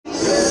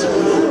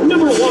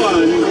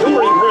1,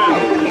 Dory Brown.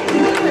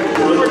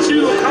 Number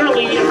 2,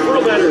 Carly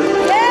Burletter.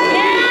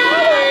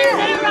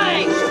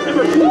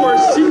 Number 4,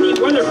 Sydney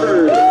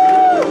Weatherford.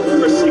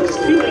 Number 6,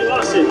 Keely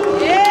Lawson.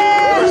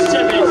 Number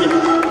 7,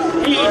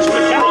 Paige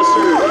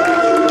McAllister.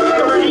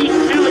 Number 8,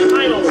 Callie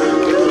Idle.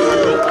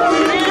 Number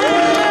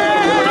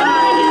 9,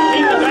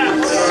 Kayla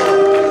Batts.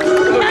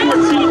 Number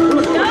 14,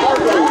 Brooke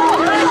Marco.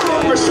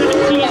 Number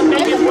 17,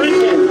 Megan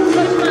Brendan.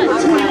 Number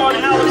 21,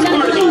 Alex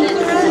Barnaby.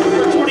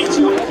 Number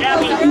 22,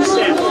 Abby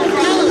Hussack.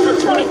 Number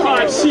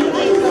 25,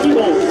 Sydney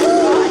Peeble.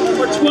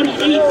 Number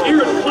 28,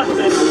 Aaron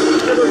Fleckman.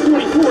 Number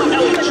 44,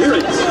 Ellie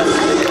Jarrett.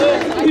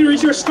 Here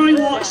is your starting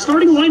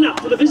lineup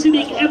for the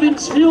visiting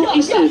Evansville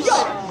Aces.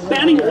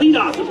 Batting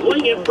leadoff and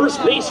playing at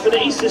first base for the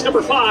Aces,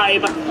 number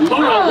 5,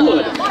 Mara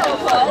Wood.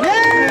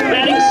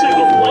 Batting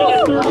second, playing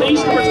at third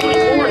base, number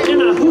 24,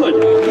 Jenna Hood.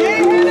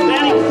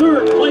 Batting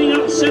third, playing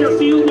out in center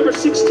field, number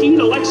 16,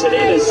 Alexa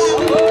Davis.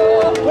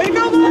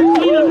 Cleanup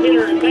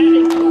hitter and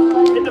batting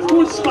in the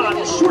fourth spot,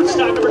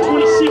 shortstop, number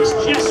 26,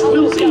 Jess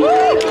Wilsey.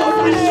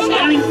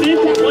 Batting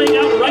fifth, playing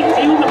out in right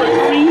field, number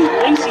 3,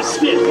 Lacey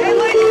Smith.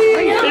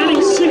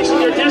 Batting sixth,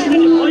 their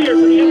designated player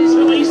for the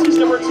Evansville Aces,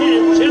 number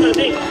 10, Jenna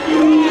Nate.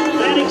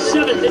 Batting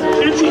seventh and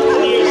catching for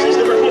the Aces,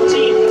 number 15,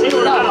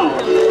 Taylor Howe.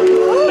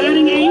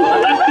 Batting eighth,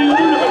 left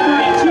fielder, number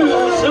 32,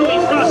 Zoe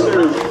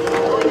Prosser.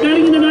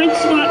 Batting in the ninth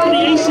spot for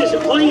the Aces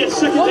and playing at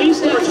second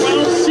base, number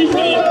 12,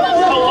 Sydney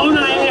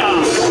Colonna.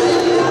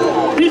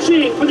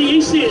 Pitching for the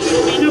Aces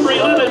will be number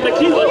 11,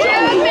 Michaela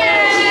Jolly.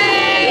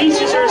 The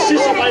Aces are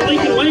assisted by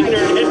Lincoln Wagner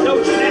and head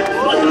coach Matt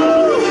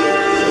Butler.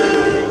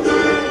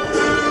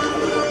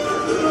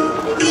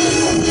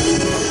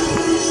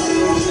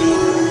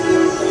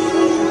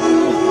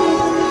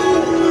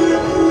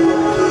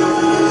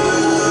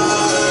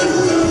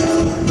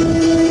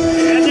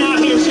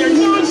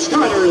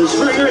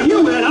 For your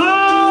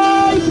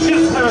UNI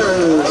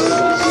Panthers.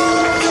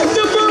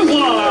 Number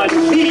 1,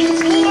 Pete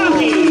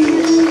Lucky.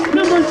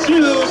 Number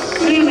 2,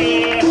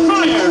 Sammy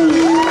Meyer.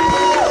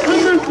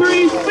 Number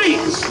 3,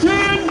 Faith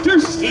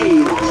Standersky.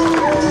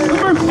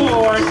 Number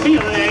 4,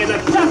 Kaylin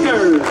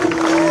Tucker.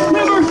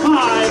 Number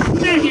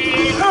 5,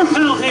 Maggie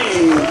Erpelhay.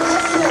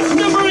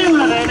 Number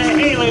 11,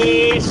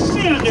 Haley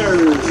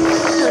Sanders.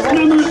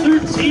 Number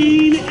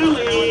 13,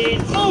 Ellie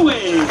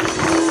Owen.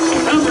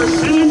 Number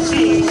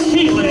 17,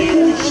 Kaylin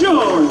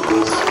Jones.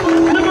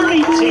 Number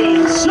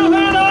 18,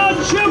 Savannah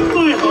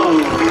Jamichael.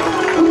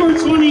 Number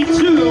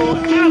 22,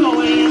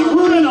 Adeline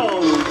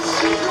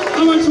Reynolds.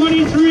 Number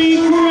 23,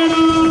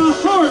 Greta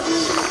Horst.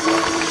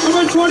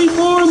 Number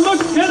 24,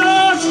 McKenna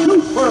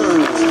Cooper.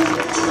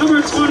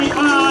 Number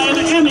 25,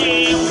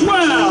 Emmy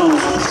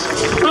Wells.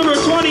 Number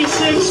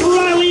 26,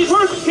 Riley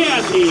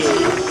Burkhandy.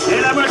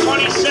 And number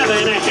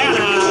 27,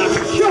 Hannah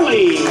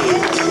Kelly.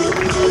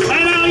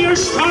 And now your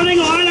starting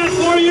lineup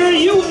for your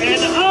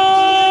UNI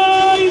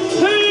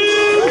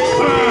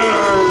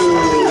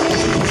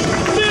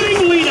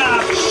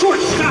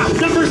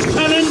number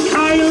 7,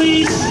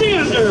 Kylie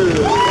Sanders.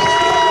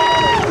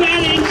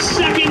 Batting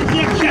second,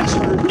 the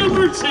catcher,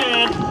 number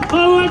 10,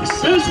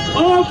 Alexis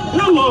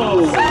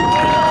Opillo.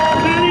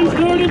 Batting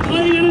third and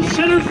playing in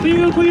center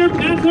field for your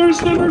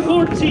Panthers, number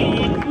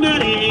 14,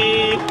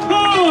 Maddie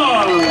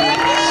Cox.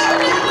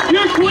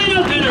 Your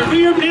cleanup hitter for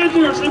your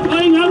Panthers and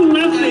playing out in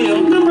left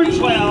field, number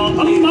 12,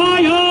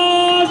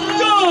 Amaya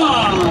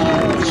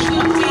Dodge.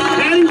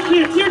 Batting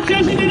fifth, your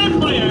designated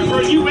player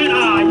for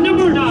UNI,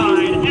 number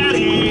 9,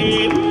 Addie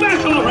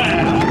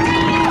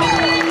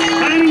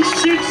Batting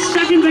sixth,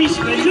 second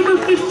baseman, number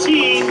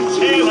 15,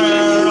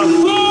 Taylor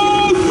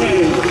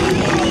Bouquet.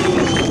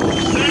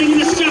 Batting in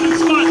the seventh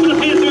spot for the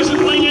Panthers and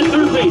playing at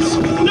third base,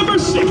 number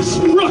 6,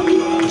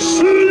 Brooke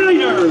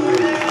Snyder.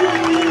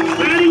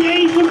 Batting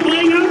eighth and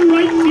playing out in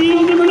right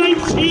field, number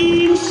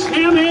 19,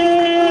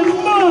 Sammy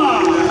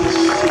Moss.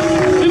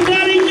 And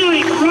batting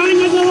ninth,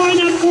 running up the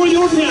lineup for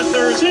your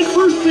Panthers at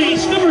first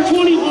base, number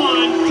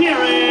 21,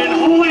 Karen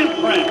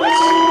Lamprecht.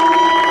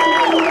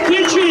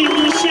 Pitching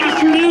this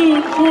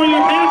afternoon for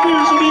your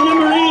Panthers will be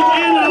number 8,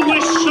 Anna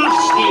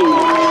Wachowski.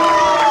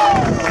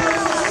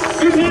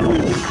 Your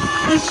Panthers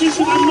are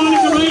assisted by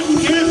Monica Wright and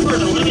Garrett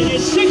Bertle, and in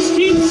his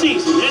 16th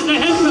season as the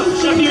head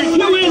coach of your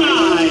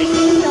UNI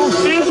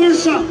Panthers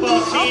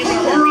softball team.